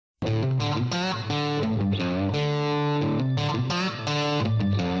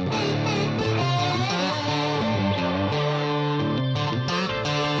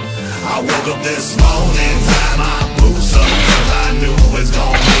woke up this morning, tied my boots up, cause I knew it was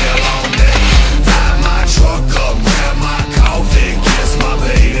gonna be a long day. Tied my truck up, grabbed my coffee, kissed my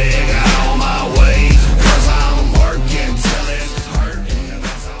baby, got on my way, cause I'm working till it's hurting, and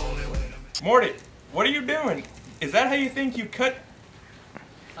that's the only way to... Morty, what are you doing? Is that how you think you cut?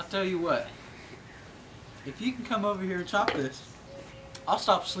 I'll tell you what. If you can come over here and chop this, I'll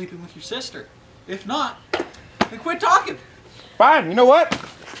stop sleeping with your sister. If not, then quit talking. Fine, you know what?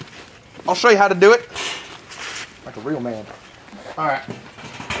 I'll show you how to do it. Like a real man. Alright.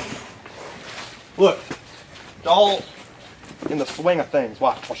 Look. It's all in the swing of things.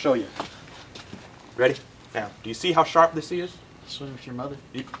 Watch, I'll show you. Ready? Now, do you see how sharp this is? Swim with your mother.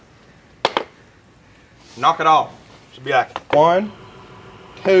 Knock it off. Should be like 1,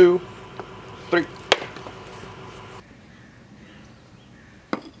 2, 3.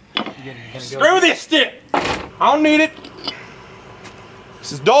 Screw this stick! I don't need it.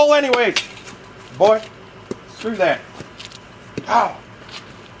 This is dull anyway. Boy, screw that. Ow.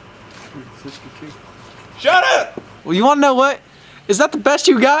 Shut up! Well, you want to know what? Is that the best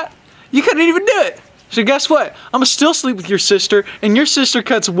you got? You couldn't even do it. So guess what? I'm gonna still sleep with your sister, and your sister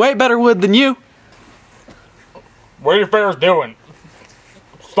cuts way better wood than you. What are your fellas doing?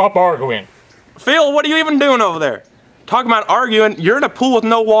 Stop arguing. Phil, what are you even doing over there? Talking about arguing, you're in a pool with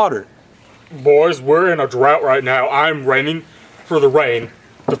no water. Boys, we're in a drought right now. I'm raining for the rain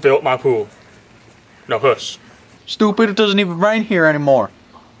to fill up my pool. No, hush. Stupid, it doesn't even rain here anymore.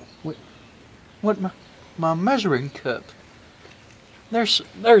 What my measuring cup? There's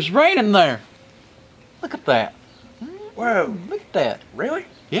rain in there. Look at that. Whoa. Look at that. Really?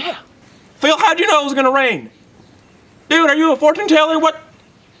 Yeah. Phil, how'd you know it was gonna rain? Dude, are you a fortune teller? What?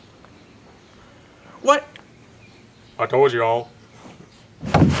 What? I told you all.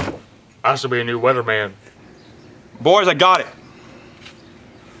 I should be a new weatherman. Boys, I got it.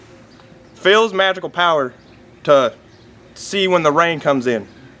 Phil's magical power to see when the rain comes in.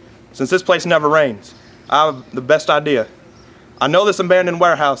 Since this place never rains, I have the best idea. I know this abandoned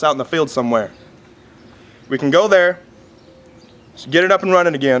warehouse out in the field somewhere. We can go there, get it up and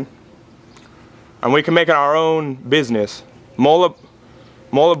running again, and we can make it our own business. Mullet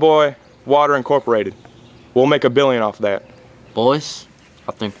Boy Water Incorporated. We'll make $1 billion off that. Boys,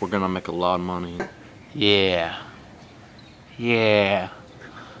 I think we're gonna make a lot of money. Yeah. Yeah.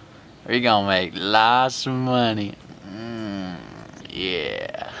 We're gonna make lots of money.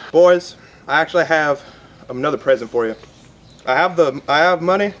 Yeah. Boys, I actually have another present for you. I have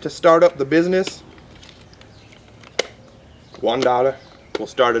money to start up the business. $1. We'll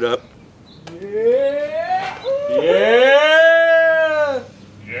start it up. Yeah! Yeah!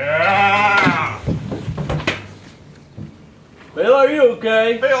 Yeah! Phil, are you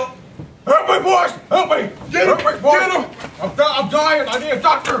okay? Phil! Help me, boys! Help me! Get him! Get him! I'm dying! I need a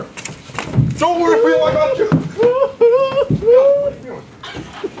doctor! Don't worry, Phil, I got you!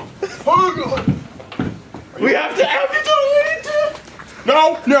 We have to amputate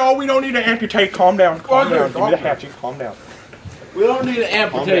it! No, we don't need to amputate. Calm down, calm down. Give me the hatchet, calm down. We don't need to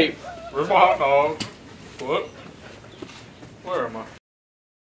amputate. Where's my hot dog? What? Where am I?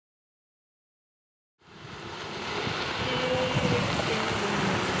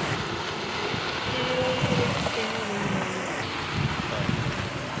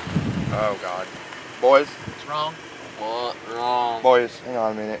 Oh, God. Boys. What's wrong? What wrong? Boys, hang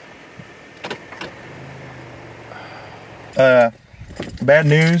on a minute. Bad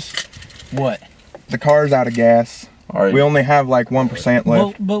news. What? The car's out of gas. Right. We only have like 1%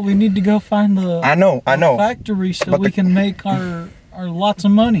 left. But we need to go find the I know. factory so But we can make our lots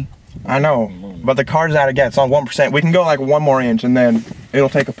of money. I know. But the car's out of gas. It's on 1%. We can go like 1 more inch and then it'll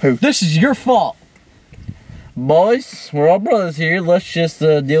take a poof. This is your fault. Boys, we're all brothers here. Let's just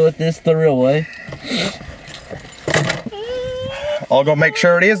deal with this the real way. I'll go make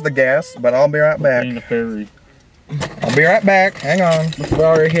sure it is the gas, but I'll be right back. In the ferry. I'll be right back. Hang on. The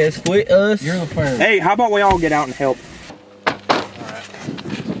ferry has quit us. You're the first. Hey, how about we all get out and help? Alright.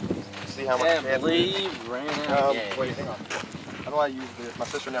 See how much Can't gas. believe ran out gas. Wait, hang on. How do I use this? My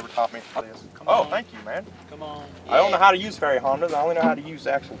sister never taught me this. Come Oh, on. thank you, man. Come on. I don't know how to use ferry Hondas. I only know how to use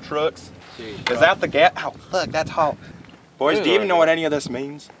actual trucks. Is that the gas? Oh, fuck, that's hot. Boys, do you even know what any of this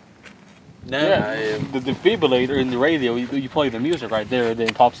means? No. Yeah, the defibrillator in the radio, you play the music right there, then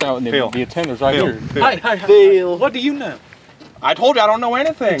it pops out, and then Phil. the antenna's right here. Hi. Phil. What do you know? I told you I don't know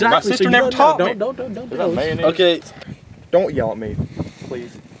anything. Exactly, My so sister you never don't know. taught me. Is that mayonnaise? Okay, Don't yell at me,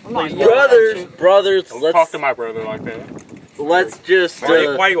 please. brothers, Don't talk to my brother like that. let's just,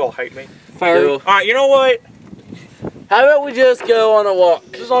 Why do you all hate me? Phil, Alright, you know what? how about we just go on a walk?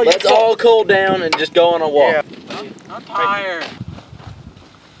 all your Let's all cool down and just go on a walk. Yeah. I'm tired.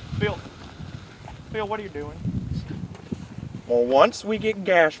 Phil, Phil, what are you doing? Well, once we get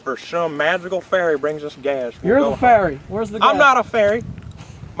gas for some magical fairy brings us gas. You're we'll the go fairy. Where's the gas? I'm not a fairy.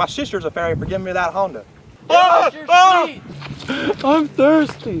 My sister's a fairy for giving me that Honda. I'm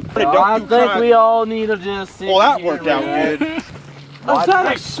thirsty. I think we all need to just sit Well, that here, worked out man. good. Is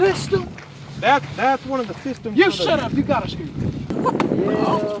that a system? That's one of the systems. You shut up. You got a scooter.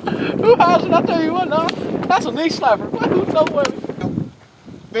 Who has it? I'll tell you what, no. That's a knee slapper. No way.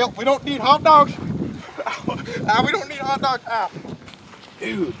 Phil, we don't need hot dogs. We don't need hot dogs. Ow.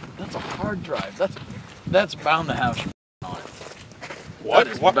 Dude, that's a hard drive. That's bound to have on it. What?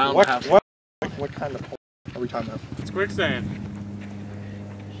 That is What? bound What? to have What kind of are we talking about? It's quicksand.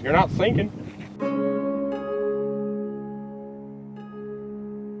 You're not sinking.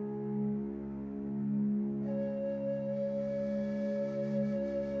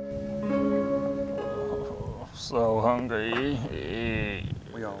 So hungry.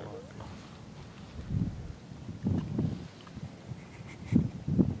 We all are.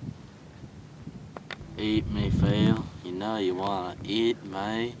 Eat me, Phil. You know you wanna eat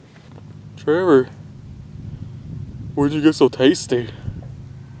me. Trevor, where'd you get so tasty?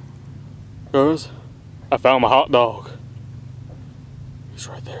 Guys, I found my hot dog. He's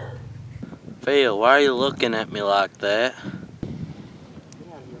right there. Phil, why are you looking at me like that?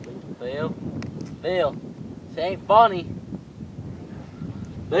 Phil? Phil, this ain't funny.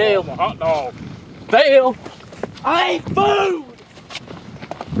 Phil! My hot dog. Phil! I ain't food!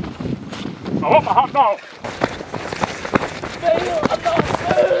 I want my hot dog. Phil, I'm not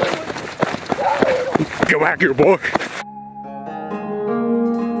food! Get back here, boy.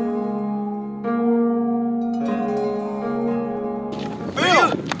 Phil,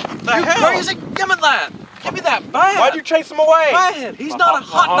 the You hell? crazy? Give me that. Give me that bad. Why'd you chase him away? Bad. He's not a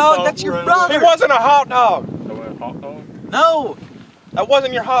hot hot dog. dog That's your ran- brother. He wasn't a hot dog. Hot dog? No, That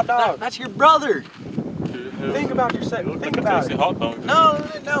wasn't your hot dog. that's your brother. Think about yourself. Think about it. Hot dog.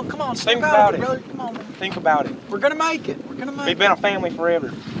 No, come on. Think Step out about of it. brother. Come on, man. Think about it. We're gonna make it. We're gonna make We've it. been a family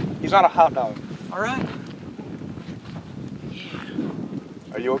forever. He's not a hot dog. All right.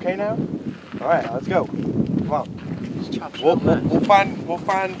 Are you okay now? All right, let's go. Come on. Let's chop We'll some we'll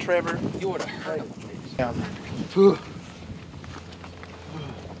find Trevor. You would have heard him. Yeah.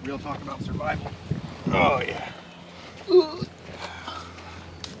 Real talk about survival. Oh yeah.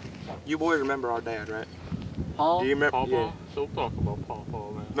 You boys remember our dad, right? Paul? Do you remember? Pawpaw? Yeah. Don't talk about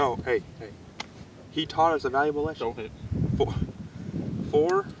Pawpaw, man. No. Hey. He taught us a valuable lesson. Don't hit.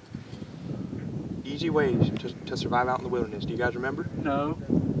 Four easy ways to survive out in the wilderness. Do you guys remember? No.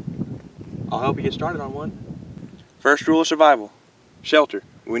 I'll help you get started on one. First rule of survival: shelter.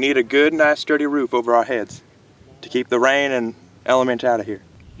 We need a good, nice, sturdy roof over our heads to keep the rain and elements out of here.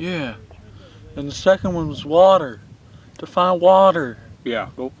 Yeah. And the second one was water. To find water. Yeah,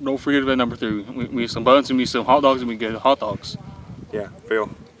 don't forget about number 3. We need some buns and we need some hot dogs and we get hot dogs. Yeah, Phil.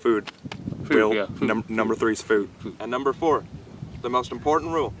 Food. Food, yeah, food. Number 3 is food. And number 4, the most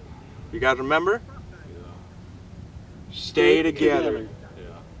important rule. You guys remember? Stay together.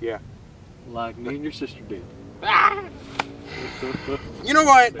 Yeah. Like me and your sister did. You know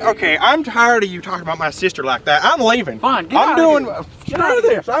what? Okay, I'm tired of you talking about my sister like that. I'm leaving. Fine, get I'm out doing. of here. Screw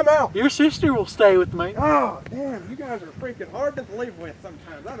this. I'm out. Your sister will stay with me. Oh, damn. You guys are freaking hard to live with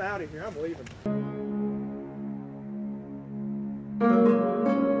sometimes. I'm out of here. I'm leaving.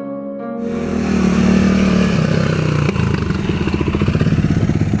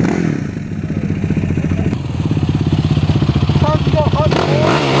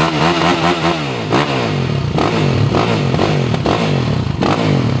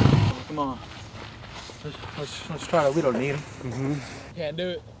 Come on. Let's try it. We don't need them. Can't do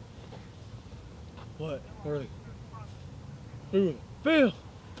it. What? Where are they? Ooh, Phil!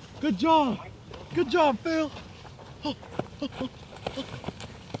 Good job! Good job, Phil!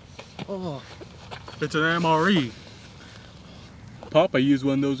 Oh. It's an MRE. Papa used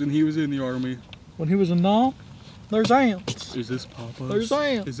one of those when he was in the army. When he was a nom, there's ants. Is this Papa's? There's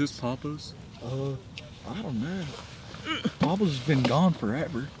ants. Is this Papa's? I don't know. Papa's been gone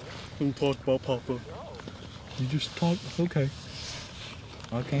forever. Don't talk about Papa. You just talk. Okay.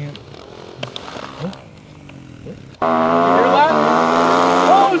 I can't. You hear that?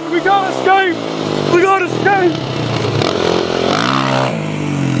 Oh, we gotta escape! We gotta escape!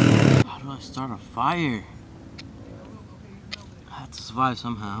 How do I start a fire? I have to survive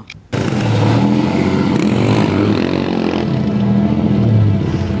somehow.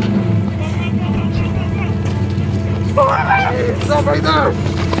 Somebody there!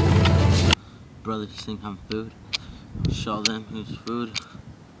 Brothers think I'm food. Show them who's food.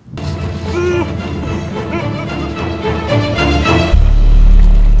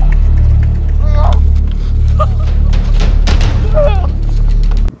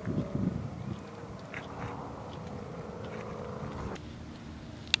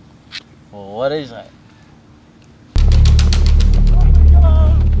 What is it?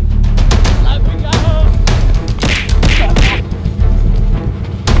 Let me go!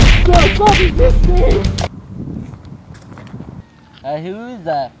 Stop resisting! Hey, who is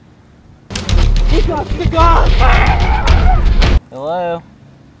that? He got the gun! Hello?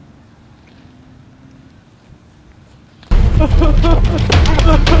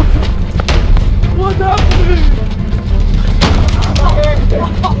 What's happening?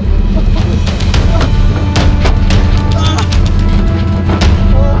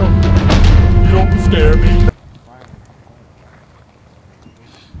 You don't scare me.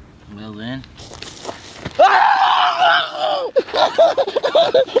 Well then.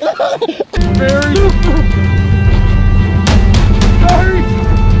 Mary! Mary!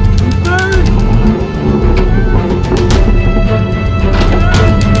 Mary!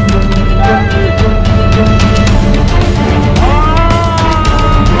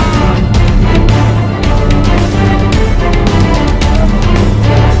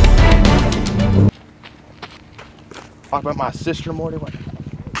 Talk about my sister, Morty. What's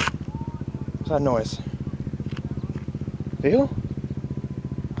that noise? Phil?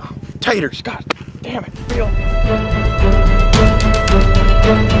 Oh, taters! God damn it, Phil!